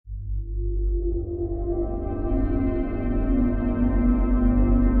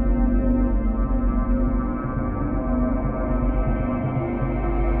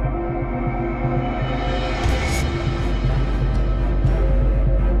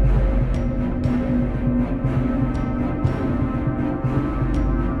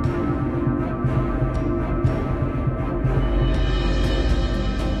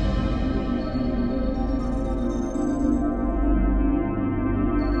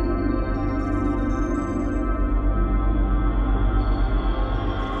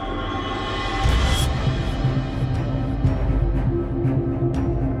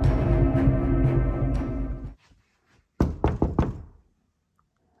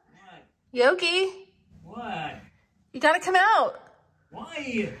Yogi, What? you gotta come out.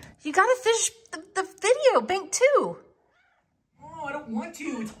 Why? You gotta finish the video, bank 2. Oh, I don't want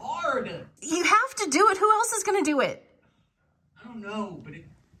to. It's hard. You have to do it. Who else is gonna do it? I don't know, but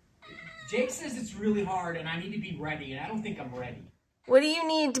Jake says it's really hard and I need to be ready, and I don't think I'm ready. What do you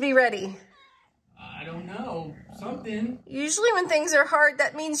need to be ready? I don't know. Something. Usually when things are hard,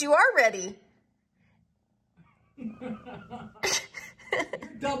 that means you are ready. Your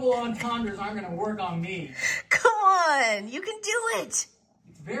double entendres aren't going to work on me. Come on, you can do it.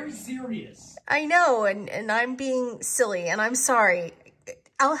 It's very serious. I know, and I'm being silly, and I'm sorry.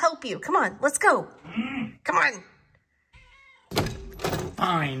 I'll help you. Come on, let's go. Come on.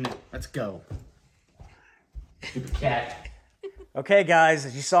 Fine. Let's go. Stupid cat. Okay, guys,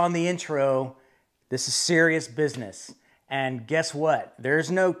 as you saw in the intro, this is serious business. And guess what? There's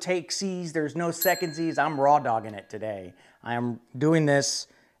no takesies, there's no secondsies. I'm raw dogging it today. I am doing this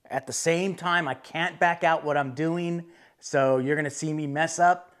at the same time. I can't back out what I'm doing. So you're gonna see me mess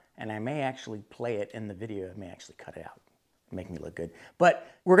up, and I may actually play it in the video. I may actually cut it out, make me look good. But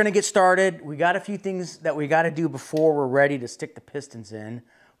we're gonna get started. We got a few things that we gotta do before we're ready to stick the pistons in.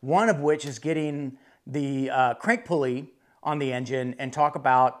 One of which is getting the crank pulley on the engine and talk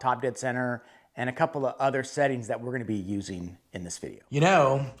about top dead center and a couple of other settings that we're gonna be using in this video. You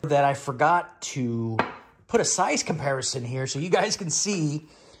know that I forgot to put a size comparison here so you guys can see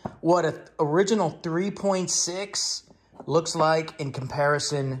what an original 3.6 looks like in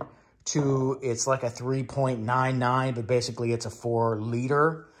comparison to, it's like a 3.99, but basically it's a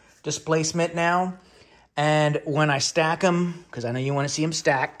 4-liter displacement now. And when I stack them, because I know you want to see them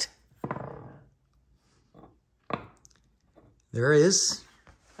stacked, there is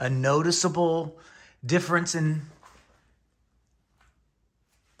a noticeable difference in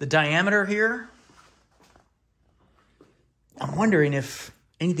the diameter here. I'm wondering if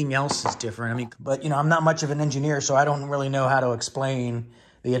anything else is different. I mean, but you know, I'm not much of an engineer, so I don't really know how to explain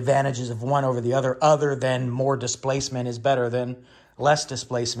the advantages of one over the other than more displacement is better than less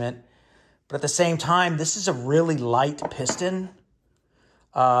displacement. But at the same time, this is a really light piston.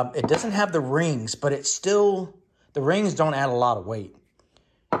 It doesn't have the rings, but it's still, the rings don't add a lot of weight.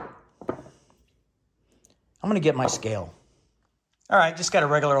 I'm gonna get my scale. All right, just got a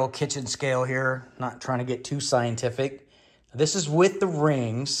regular old kitchen scale here. Not trying to get too scientific. This is with the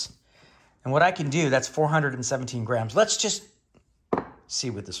rings. And what I can do, that's 417 grams. Let's just see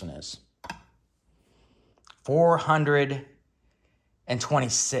what this one is.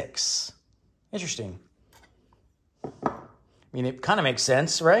 426. Interesting. I mean, it kind of makes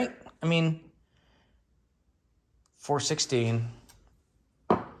sense, right? I mean, 416.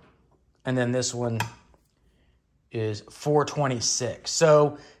 And then this one is 426.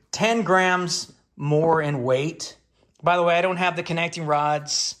 So 10 grams more in weight. By the way, I don't have the connecting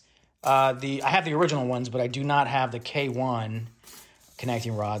rods. I have the original ones, but I do not have the K1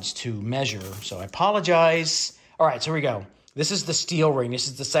 connecting rods to measure. So I apologize. All right, so here we go. This is the steel ring. This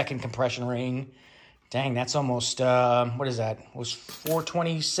is the second compression ring. Dang, that's almost, what is that? It was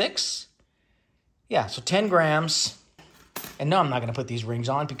 426? Yeah, so 10 grams. And no, I'm not going to put these rings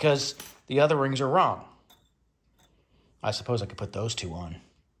on because the other rings are wrong. I suppose I could put those two on.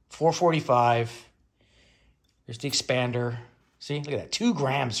 445. There's the expander. See, look at that. 2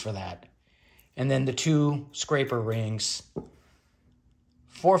 grams for that. And then the 2 scraper rings.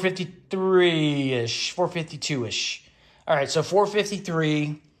 453-ish, 452-ish. All right, so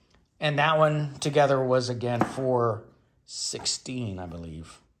 453. And that one together was, again, 416, I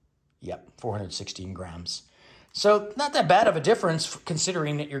believe. Yep, 416 grams. So not that bad of a difference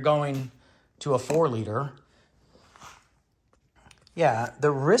considering that you're going to a 4-liter. Yeah,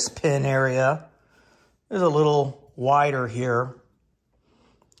 the wrist pin area is a little wider here.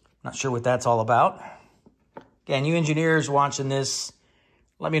 Not sure what that's all about. Again, you engineers watching this,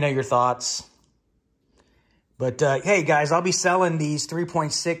 let me know your thoughts. But hey guys, I'll be selling these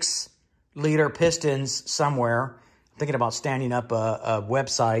 3.6-liter pistons somewhere. I'm thinking about standing up a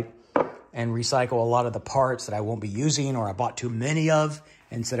website and recycle a lot of the parts that I won't be using or I bought too many of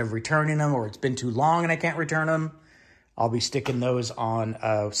instead of returning them, or it's been too long and I can't return them. I'll be sticking those on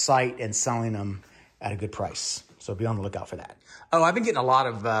a site and selling them at a good price. So be on the lookout for that. Oh, I've been getting a lot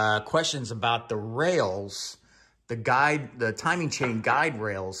of questions about the rails, the timing chain guide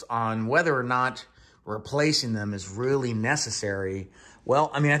rails, on whether or not replacing them is really necessary.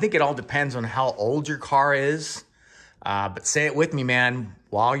 Well, I mean, I think it all depends on how old your car is. But say it with me, man,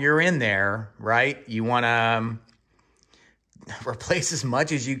 while you're in there, right? You want to replace as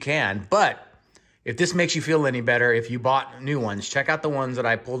much as you can. But if this makes you feel any better, if you bought new ones, check out the ones that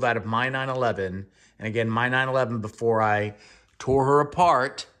I pulled out of my 911. And again, my 911, before I tore her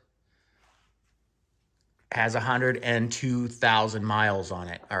apart, has 102,000 miles on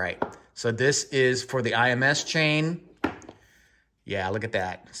it. All right, so this is for the IMS chain. Yeah, look at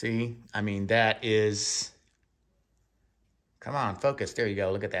that. See, I mean, that is, come on, focus. There you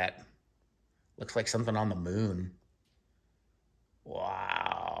go, look at that. Looks like something on the moon.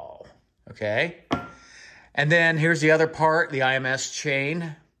 Wow, okay. And then here's the other part, the IMS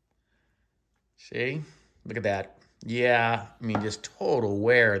chain. See, look at that. Yeah, I mean, just total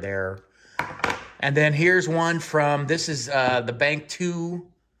wear there. And then here's one from, this is the Bank 2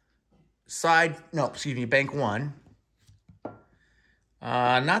 side, no, excuse me, Bank 1.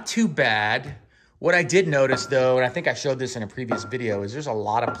 Not too bad. What I did notice though, and I think I showed this in a previous video, is there's a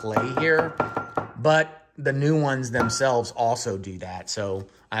lot of play here, but the new ones themselves also do that. So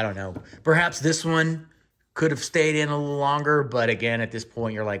I don't know, perhaps this one could have stayed in a little longer, but again, at this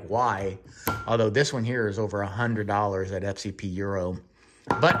point, you're like, why? Although this one here is over $100 at FCP Euro.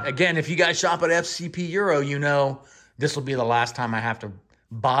 But again, if you guys shop at FCP Euro, you know this will be the last time I have to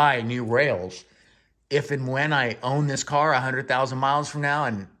buy new rails. If and when I own this car 100,000 miles from now,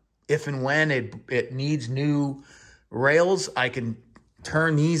 and if and when it needs new rails, I can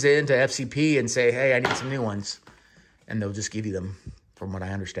turn these into FCP and say, hey, I need some new ones. And they'll just give you them, from what I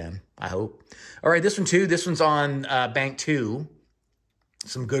understand, I hope. All right, this one too. This one's on Bank 2.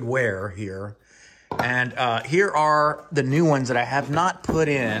 Some good wear here. And here are the new ones that I have not put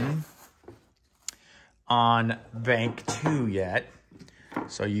in on Bank 2 yet.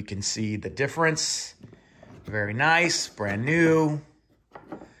 So you can see the difference. Very nice, brand new.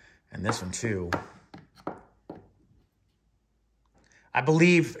 And this one too. I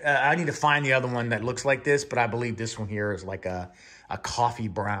believe, I need to find the other one that looks like this, but I believe this one here is like a coffee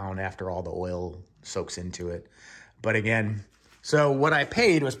brown after all the oil soaks into it. But again, so what I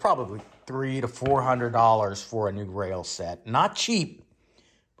paid was probably $300 to $400 for a new rail set. Not cheap,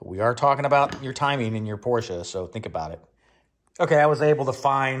 but we are talking about your timing in your Porsche, so think about it. Okay, I was able to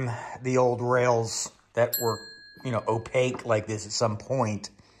find the old rails that were, you know, opaque like this at some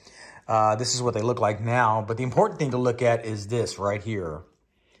point. This is what they look like now, but the important thing to look at is this right here,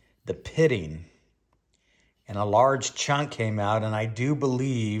 the pitting. And a large chunk came out, and I do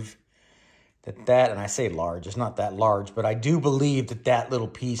believe that, and I say large, it's not that large, but I do believe that little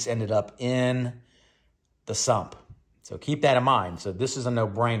piece ended up in the sump. So keep that in mind. So this is a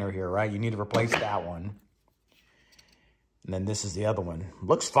no-brainer here, right? You need to replace that one. And then this is the other one.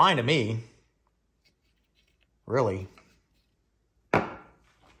 Looks fine to me. Really.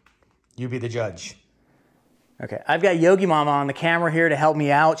 You be the judge. Okay, I've got Yogi Mama on the camera here to help me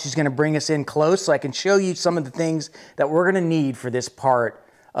out. She's gonna bring us in close so I can show you some of the things that we're gonna need for this part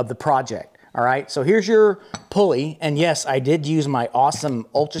of the project. All right, so here's your pulley. And yes, I did use my awesome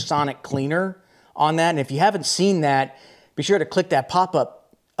ultrasonic cleaner on that. And if you haven't seen that, be sure to click that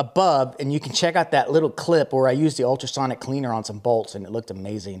pop-up above and you can check out that little clip where I used the ultrasonic cleaner on some bolts and it looked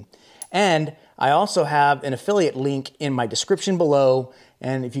amazing. And I also have an affiliate link in my description below.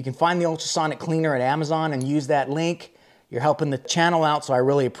 And if you can find the ultrasonic cleaner at Amazon and use that link, you're helping the channel out, so I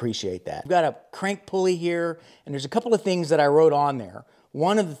really appreciate that. We've got a crank pulley here, and there's a couple of things that I wrote on there.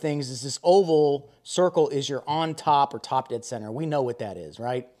 One of the things is this oval circle is your on top or top dead center. We know what that is,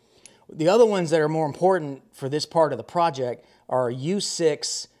 right? The other ones that are more important for this part of the project are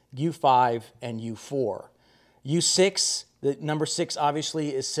U6, U5, and U4. U6, the number 6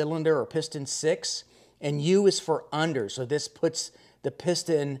 obviously is cylinder or piston 6, and U is for under, so this puts the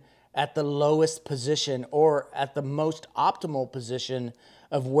piston at the lowest position or at the most optimal position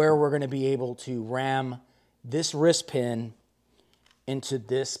of where we're going to be able to ram this wrist pin into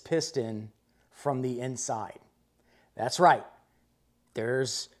this piston from the inside. That's right.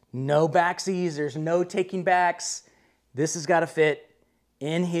 There's no backsies. There's no taking backs. This has got to fit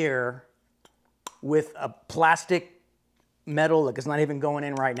in here with a plastic metal that is not even going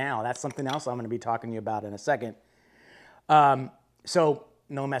in right now. That's something else I'm going to be talking to you about in a second. So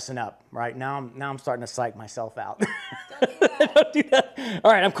no messing up, right? Now I'm starting to psych myself out. Don't do that.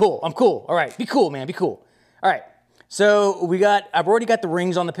 All right, I'm cool. All right, be cool, man. Be cool. All right. So I've already got the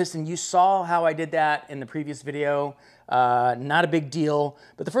rings on the piston. You saw how I did that in the previous video. Not a big deal.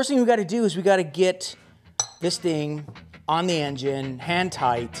 But the first thing we got to do is we got to get this thing on the engine, hand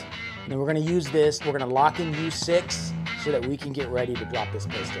tight. And then we're going to use this. We're going to lock in U6 so that we can get ready to drop this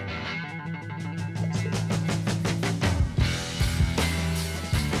piston. Let's do it.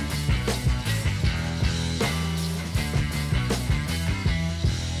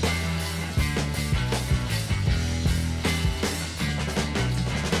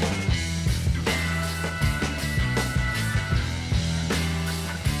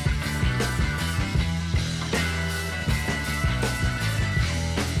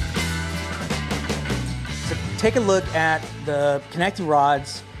 take a look at the connecting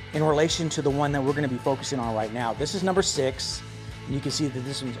rods in relation to the one that we're going to be focusing on right now. This is number 6. And you can see that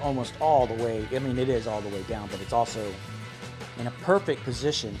this one's almost all the way, I mean, it is all the way down, but it's also in a perfect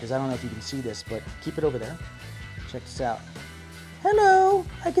position, because I don't know if you can see this, but keep it over there. Check this out. Hello,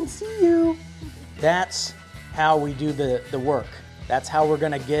 I can see you. That's how we do the work. That's how we're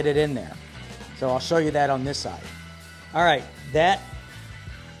going to get it in there. So I'll show you that on this side. All right,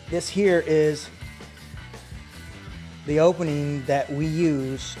 this here is the opening that we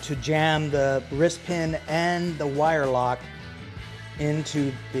use to jam the wrist pin and the wire lock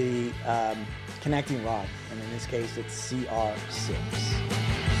into the connecting rod, and in this case it's CR6.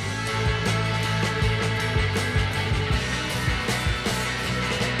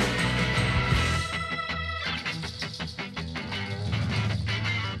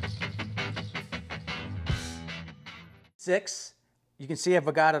 You can see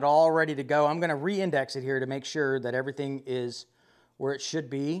I've got it all ready to go. I'm going to re-index it here to make sure that everything is where it should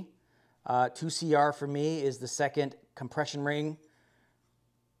be. 2CR for me is the second compression ring.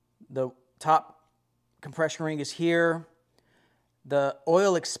 The top compression ring is here. The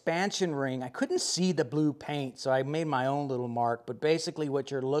oil expansion ring, I couldn't see the blue paint, so I made my own little mark, but basically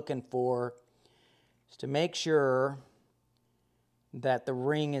what you're looking for is to make sure that the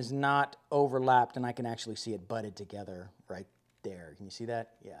ring is not overlapped, and I can actually see it butted together right there. Can you see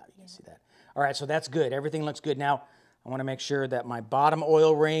that? Yeah, you can see that. All right, so that's good. Everything looks good. Now, I want to make sure that my bottom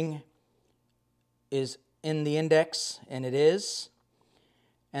oil ring is in the index, and it is.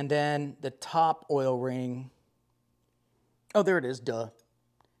 And then the top oil ring, oh, there it is, duh.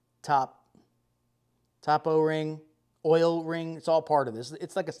 Top O-ring, oil ring, it's all part of this.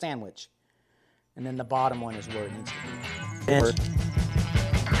 It's like a sandwich. And then the bottom one is where it needs to be.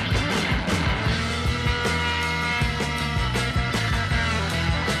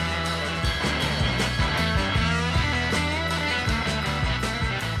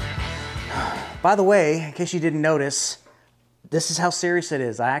 By the way, in case you didn't notice, this is how serious it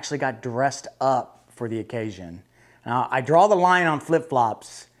is. I actually got dressed up for the occasion. Now, I draw the line on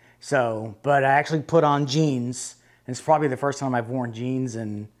flip-flops, but I actually put on jeans. And it's probably the first time I've worn jeans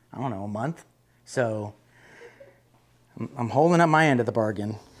in, I don't know, a month. So I'm holding up my end of the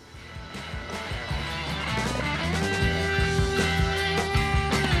bargain.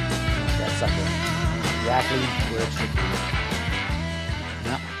 That's something exactly where it should be.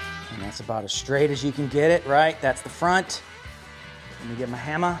 Yep. And that's about as straight as you can get it, right? That's the front. Let me get my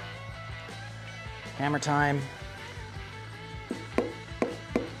hammer. Hammer time.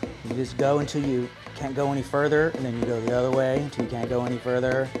 You just go until you can't go any further, and then you go the other way until you can't go any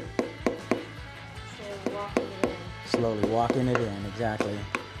further. Slowly walking it in, exactly.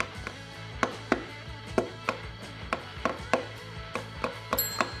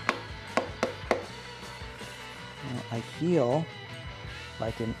 Now, I feel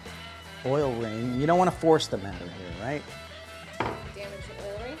like an oil ring. You don't want to force the matter here, right? Damage the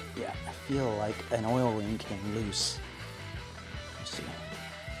oil ring? Yeah, I feel like an oil ring came loose. Let's see.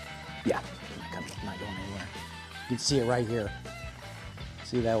 Yeah, not going anywhere. You can see it right here.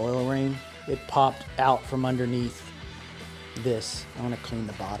 See that oil ring? It popped out from underneath this. I want to clean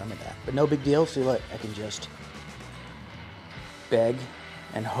the bottom of that, but no big deal. See, look, I can just beg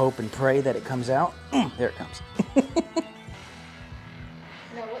and hope and pray that it comes out. There it comes.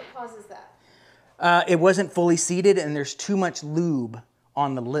 Now, what causes that? It wasn't fully seated, and there's too much lube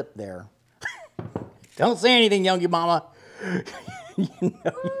on the lip there. Don't say anything, Yogi Mama. You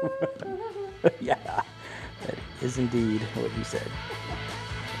know yeah, that is indeed what you said.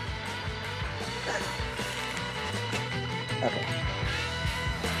 Okay.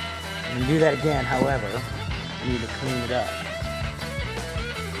 I'm going to do that again, however, I need to clean it up.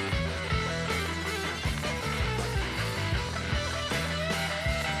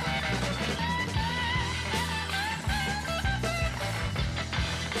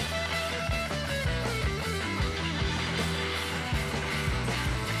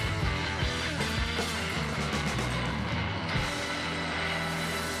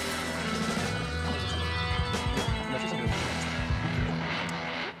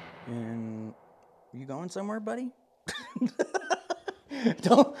 Going somewhere, buddy?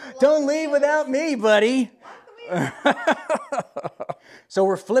 Don't leave without me, buddy. So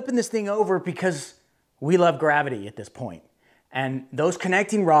we're flipping this thing over because we love gravity at this point. And those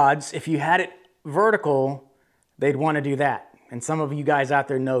connecting rods, if you had it vertical, they'd want to do that. And some of you guys out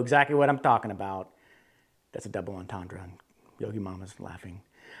there know exactly what I'm talking about. That's a double entendre. Yogi Mama's laughing.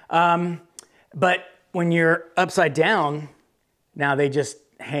 But when you're upside down, now they just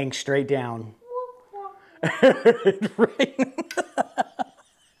hang straight down. Right.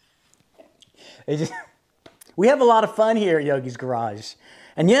 We have a lot of fun here at Yogi's Garage.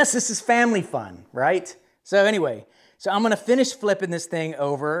 And yes, this is family fun, right? So anyway, I'm gonna finish flipping this thing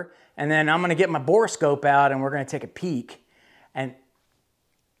over, and then I'm gonna get my borescope out and we're gonna take a peek. And,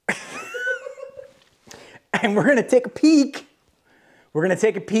 and we're gonna take a peek. We're gonna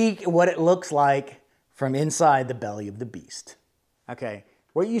take a peek at what it looks like from inside the belly of the beast. Okay,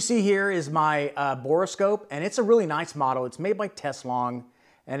 what you see here is my borescope, and it's a really nice model. It's made by Teslong,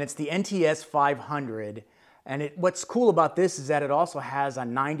 and it's the NTS 500. And what's cool about this is that it also has a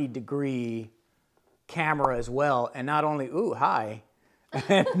 90-degree camera as well. And not only, ooh, hi.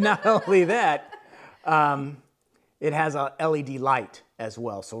 And not only that, it has a LED light as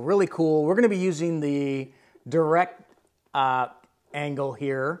well. So really cool. We're gonna be using the direct angle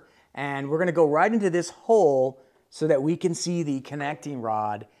here. And we're gonna go right into this hole so that we can see the connecting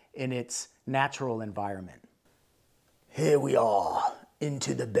rod in its natural environment. Here we are,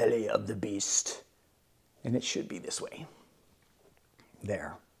 into the belly of the beast. And it should be this way.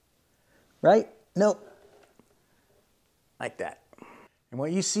 There. Right? Nope. Like that. And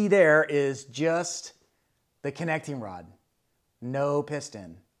what you see there is just the connecting rod. No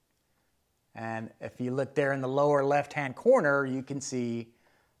piston. And if you look there in the lower left-hand corner, you can see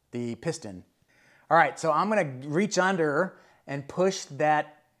the piston. All right, so I'm gonna reach under and push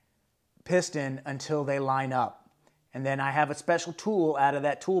that piston until they line up. And then I have a special tool out of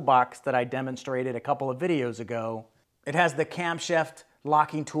that toolbox that I demonstrated a couple of videos ago. It has the camshaft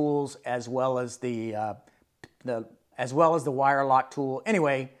locking tools as well as the wire lock tool.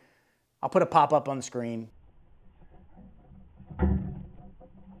 Anyway, I'll put a pop-up on the screen.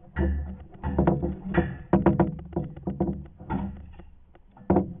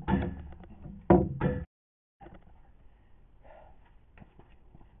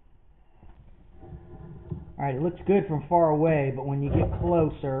 All right, it looks good from far away, but when you get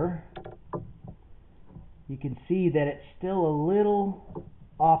closer, you can see that it's still a little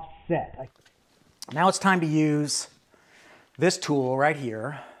offset. Now it's time to use this tool right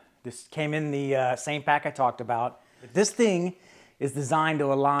here. This came in the same pack I talked about. This thing is designed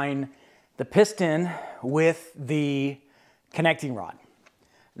to align the piston with the connecting rod.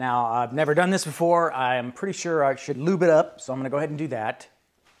 Now, I've never done this before. I'm pretty sure I should lube it up, so I'm gonna go ahead and do that.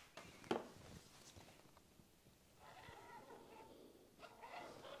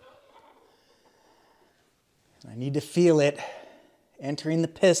 I need to feel it entering the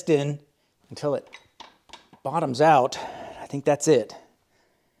piston until it bottoms out. I think that's it.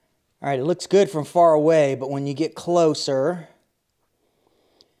 All right, it looks good from far away, but when you get closer,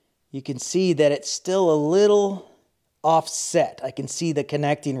 you can see that it's still a little offset. I can see the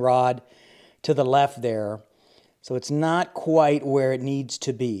connecting rod to the left there. So it's not quite where it needs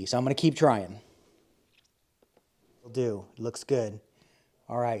to be. So I'm gonna keep trying. Will do, it looks good.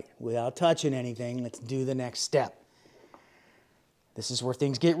 All right, without touching anything, let's do the next step. This is where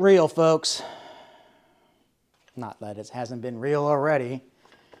things get real, folks. Not that it hasn't been real already.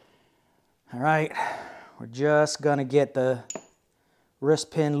 All right, we're just gonna get the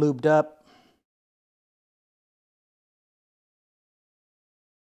wrist pin lubed up.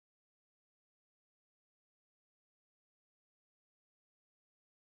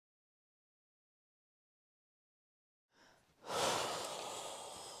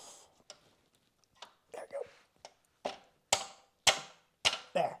 There we go.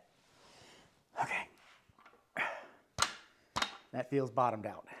 There. Okay. That feels bottomed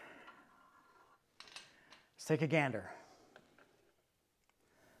out. Let's take a gander.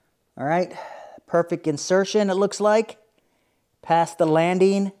 All right, perfect insertion it looks like. Past the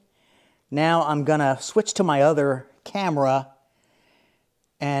landing. Now I'm gonna switch to my other camera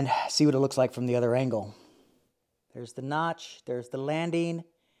and see what it looks like from the other angle. There's the notch, there's the landing,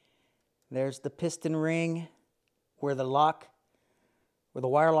 there's the piston ring where the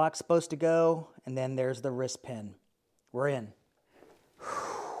wire lock's supposed to go, and then there's the wrist pin. We're in.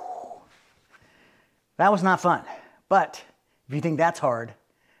 That was not fun, but if you think that's hard,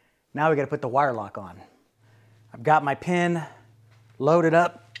 now we gotta put the wire lock on. I've got my pin loaded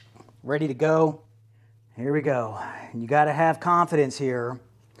up, ready to go. Here we go. You gotta have confidence here.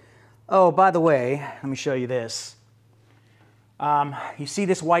 Oh, by the way, let me show you this. You see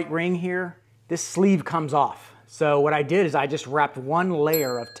this white ring here? This sleeve comes off. So what I did is I just wrapped one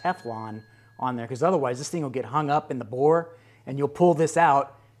layer of Teflon on there, because otherwise this thing will get hung up in the bore and you'll pull this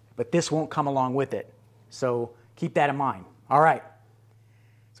out, but this won't come along with it. So keep that in mind. All right,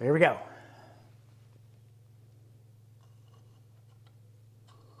 so here we go.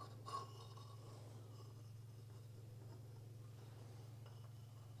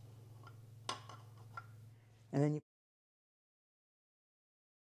 And then you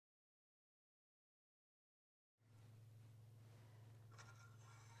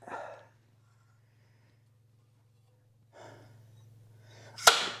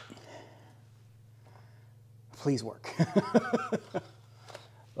please work.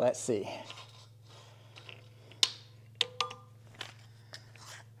 Let's see.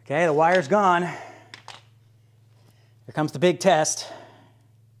 Okay, the wire's gone. Here comes the big test.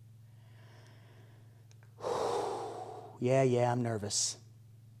 Yeah, I'm nervous.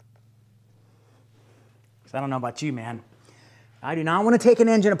 Because I don't know about you, man. I do not want to take an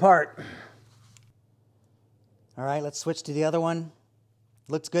engine apart. All right, let's switch to the other one.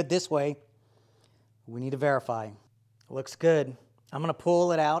 Looks good this way. We need to verify. Looks good. I'm going to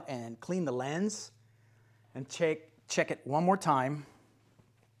pull it out and clean the lens and check it one more time.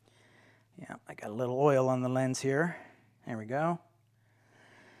 Yeah, I got a little oil on the lens here. There we go.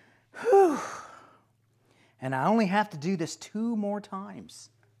 Whew. And I only have to do this 2 more times.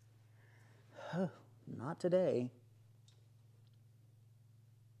 Not today.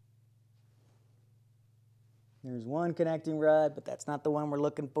 There's one connecting rod, but that's not the one we're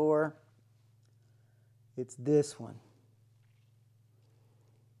looking for. It's this one.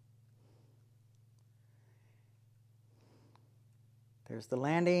 There's the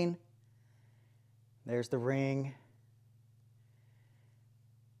landing. There's the ring.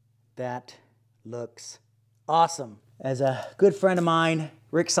 That looks awesome. As a good friend of mine,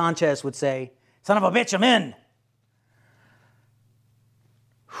 Rick Sanchez, would say, son of a bitch, I'm in.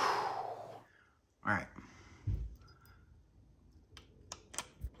 All right.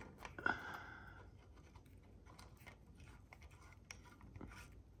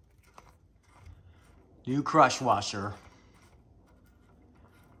 New crush washer.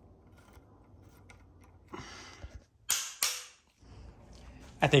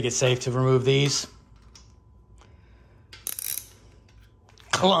 I think it's safe to remove these.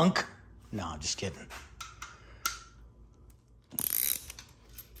 Clunk. No, I'm just kidding.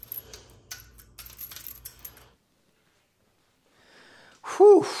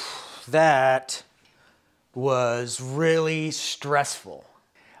 Whew, that was really stressful.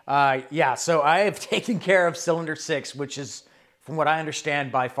 Yeah, so I have taken care of cylinder 6, which is, from what I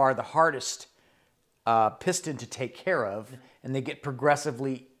understand, by far the hardest piston to take care of, and they get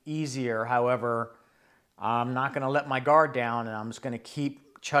progressively easier. However, I'm not going to let my guard down, and I'm just going to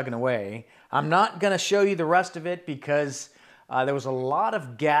keep chugging away. I'm not going to show you the rest of it because there was a lot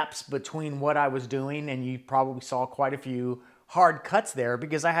of gaps between what I was doing, and you probably saw quite a few hard cuts there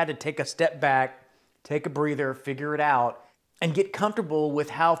because I had to take a step back, take a breather, figure it out, and get comfortable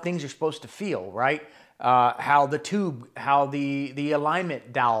with how things are supposed to feel, right? How the tube, how the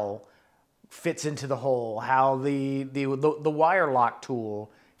alignment dowel fits into the hole, how the wire lock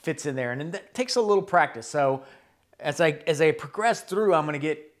tool fits in there, and that takes a little practice. So as I progress through, I'm going to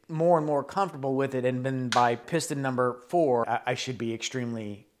get more and more comfortable with it, and then by piston number 4, I should be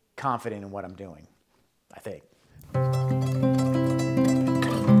extremely confident in what I'm doing, I think.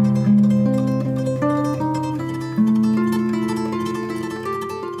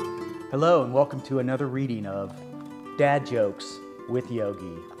 Hello and welcome to another reading of Dad Jokes with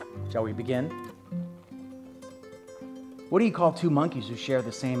Yogi. Shall we begin? What do you call 2 monkeys who share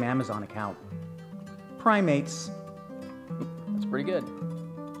the same Amazon account? Primates. That's pretty good.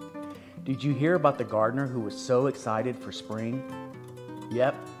 Did you hear about the gardener who was so excited for spring?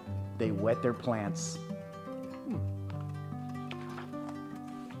 Yep, they wet their plants.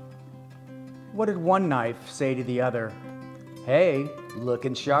 What did one knife say to the other? Hey,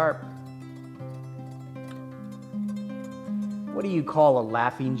 looking sharp. What do you call a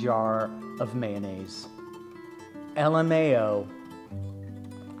laughing jar of mayonnaise? LMAO.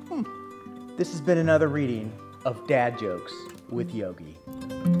 This has been another reading of Dad Jokes with Yogi.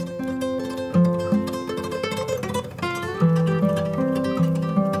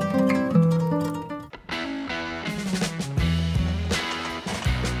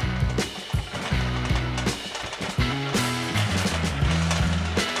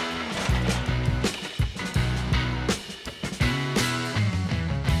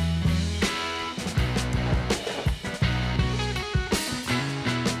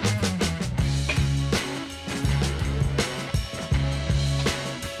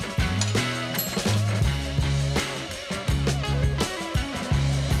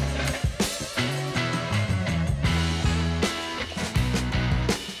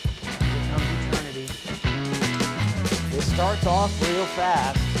 Starts off real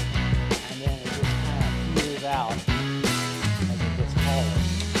fast, and then it just kind of peters out as it gets taller.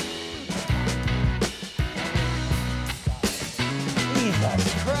 Jesus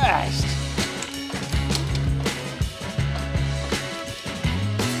Christ!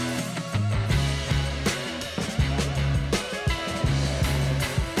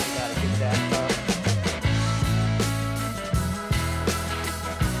 Gotta get that up.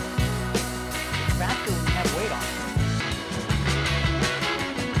 It's faster when you have weight on.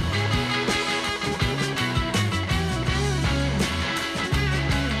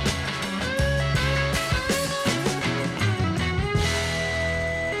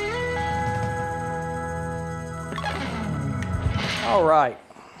 All right.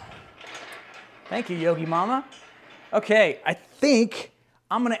 Thank you, Yogi Mama. Okay, I think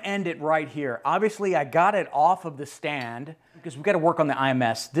I'm gonna end it right here. Obviously, I got it off of the stand because we've got to work on the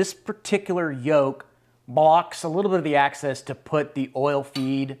IMS. This particular yoke blocks a little bit of the access to put the oil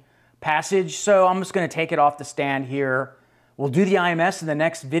feed passage, so I'm just gonna take it off the stand here. We'll do the IMS in the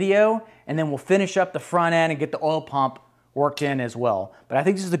next video, and then we'll finish up the front end and get the oil pump worked in as well. But I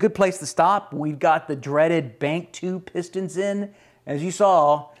think this is a good place to stop. We've got the dreaded bank 2 pistons in. As you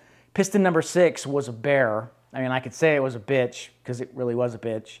saw, piston number 6 was a bear. I mean, I could say it was a bitch because it really was a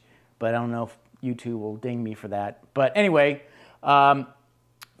bitch, but I don't know if YouTube will ding me for that. But anyway, and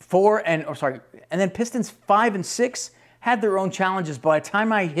then pistons 5 and 6 had their own challenges. By the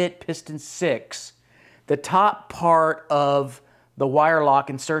time I hit piston 6, the top part of the wire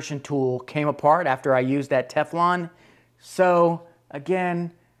lock insertion tool came apart after I used that Teflon. So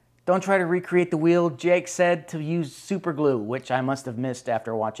again, don't try to recreate the wheel. Jake said to use super glue, which I must have missed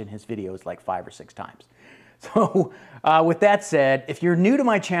after watching his videos like 5 or 6 times. So with that said, if you're new to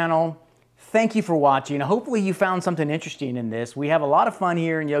my channel, thank you for watching. Hopefully you found something interesting in this. We have a lot of fun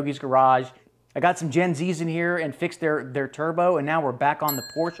here in Yogi's Garage. I got some Gen Zs in here and fixed their turbo, and now we're back on the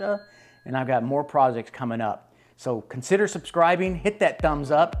Porsche, and I've got more projects coming up. So consider subscribing, hit that thumbs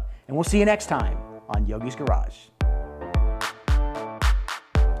up, and we'll see you next time on Yogi's Garage.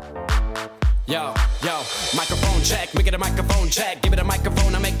 Yo, microphone check, make it a microphone check. Give it a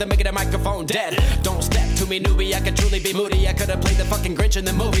microphone, I make it a microphone dead. Don't step to me, newbie, I could truly be moody. I could have played the fucking Grinch in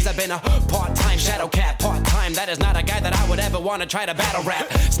the movies. I've been a part-time shadow cat, part-time. That is not a guy that I would ever want to try to battle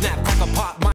rap. Snap, crackle, pop,